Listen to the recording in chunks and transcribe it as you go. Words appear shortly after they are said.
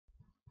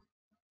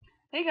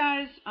Hey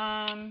guys,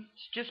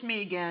 it's just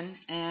me again,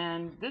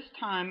 and this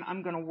time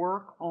I'm going to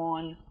work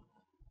on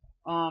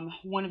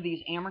one of these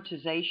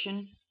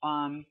amortization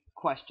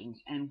questions.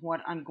 And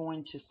what I'm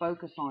going to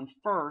focus on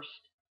first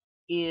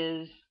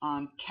is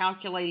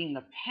calculating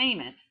the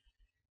payment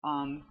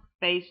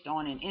based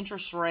on an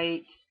interest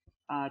rate,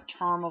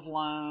 term of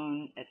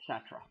loan,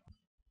 etc.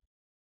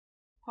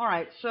 All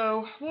right,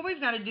 so what we've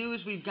got to do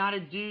is we've got to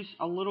do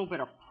a little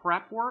bit of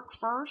prep work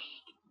first.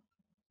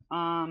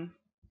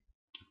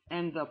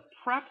 And the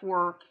prep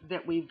work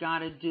that we've got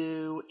to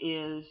do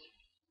is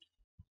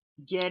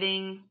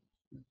getting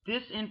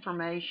this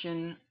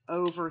information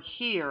over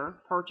here,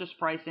 purchase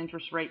price,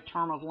 interest rate,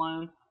 term of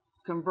loan,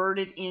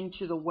 converted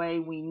into the way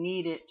we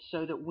need it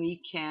so that we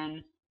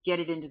can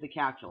get it into the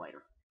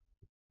calculator.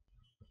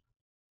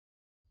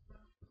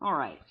 All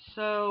right,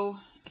 so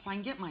if I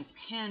can get my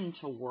pen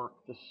to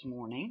work this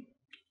morning.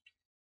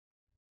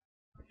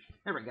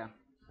 There we go.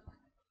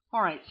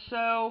 All right,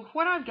 so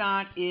what I've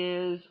got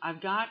is I've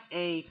got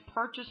a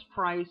purchase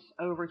price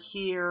over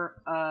here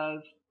of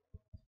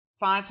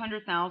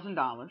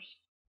 $500,000,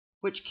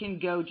 which can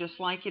go just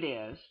like it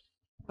is,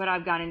 but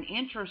I've got an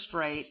interest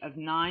rate of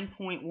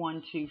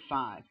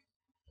 9.125.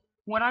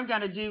 What I've got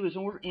to do is,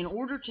 in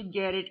order to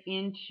get it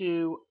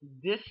into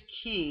this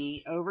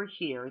key over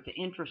here, the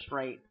interest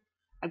rate,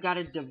 I've got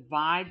to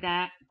divide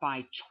that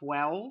by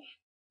 12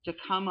 to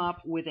come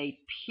up with a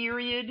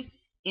period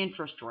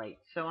interest rate.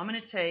 So I'm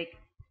going to take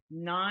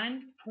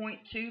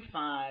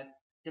 9.25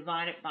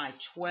 divided by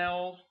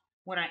 12.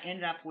 What I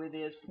end up with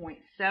is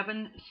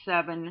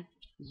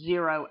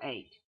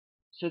 0.7708.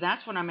 So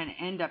that's what I'm going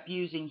to end up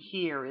using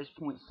here is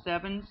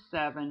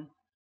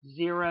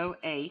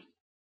 0.7708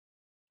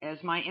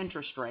 as my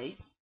interest rate.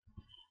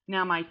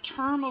 Now my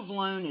term of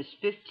loan is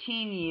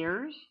 15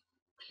 years,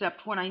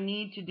 except what I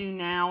need to do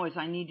now is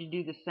I need to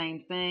do the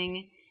same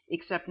thing,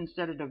 except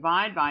instead of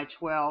divide by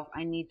 12,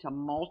 I need to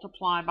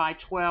multiply by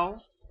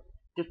 12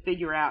 to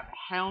figure out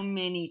how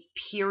many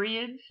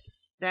periods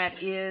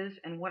that is.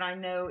 And what I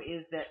know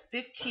is that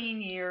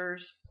 15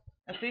 years,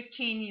 a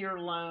 15-year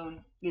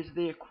loan is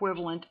the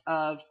equivalent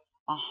of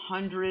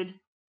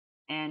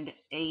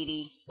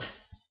 180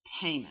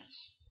 payments.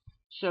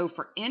 So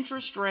for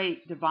interest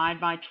rate, divide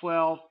by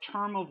 12,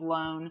 term of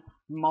loan,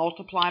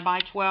 multiply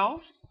by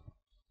 12.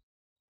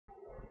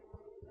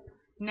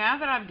 Now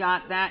that I've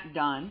got that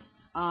done,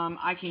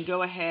 I can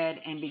go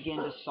ahead and begin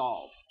to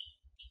solve.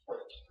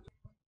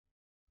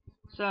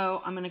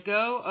 So I'm going to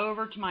go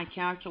over to my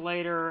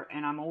calculator,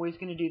 and I'm always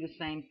going to do the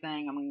same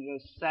thing. I'm going to go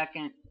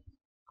second,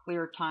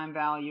 clear time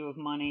value of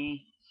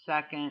money,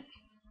 second,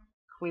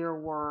 clear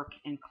work,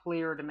 and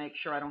clear to make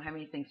sure I don't have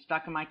anything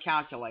stuck in my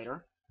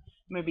calculator.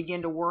 I'm going to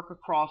begin to work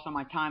across on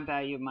my time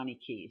value of money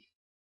keys.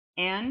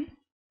 N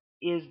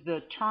is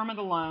the term of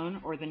the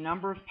loan, or the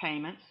number of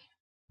payments,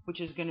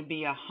 which is going to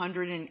be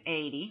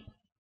 180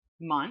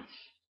 months.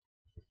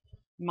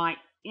 My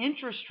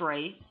interest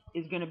rate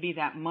is going to be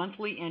that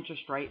monthly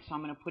interest rate, so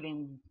I'm going to put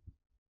in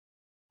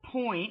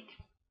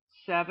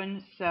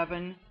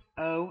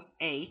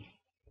 0.7708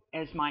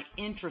 as my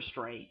interest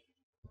rate.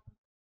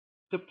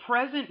 The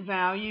present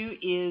value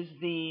is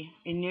the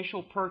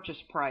initial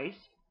purchase price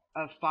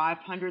of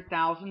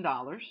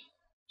 $500,000.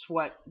 It's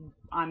what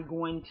I'm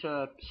going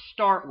to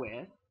start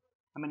with.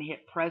 I'm going to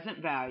hit present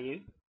value.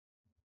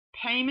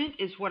 Payment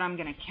is what I'm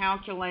going to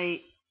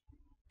calculate,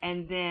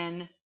 and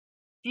then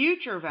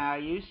future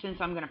value, since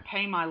I'm going to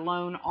pay my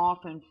loan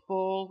off in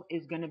full,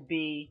 is going to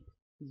be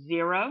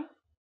 0.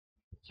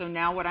 So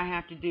now what I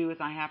have to do is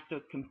I have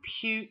to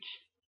compute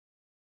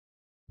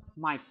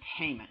my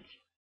payment.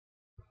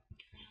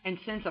 And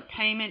since a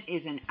payment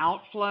is an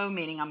outflow,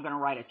 meaning I'm going to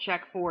write a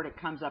check for it, it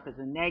comes up as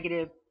a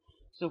negative.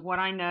 So what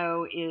I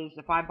know is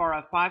if I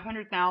borrow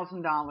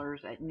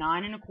 $500,000 at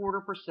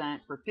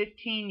 9.25% for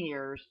 15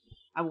 years,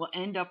 I will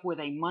end up with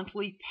a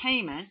monthly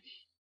payment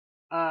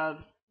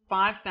of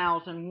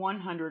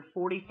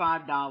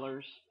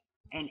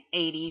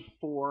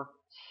 $5,145.84.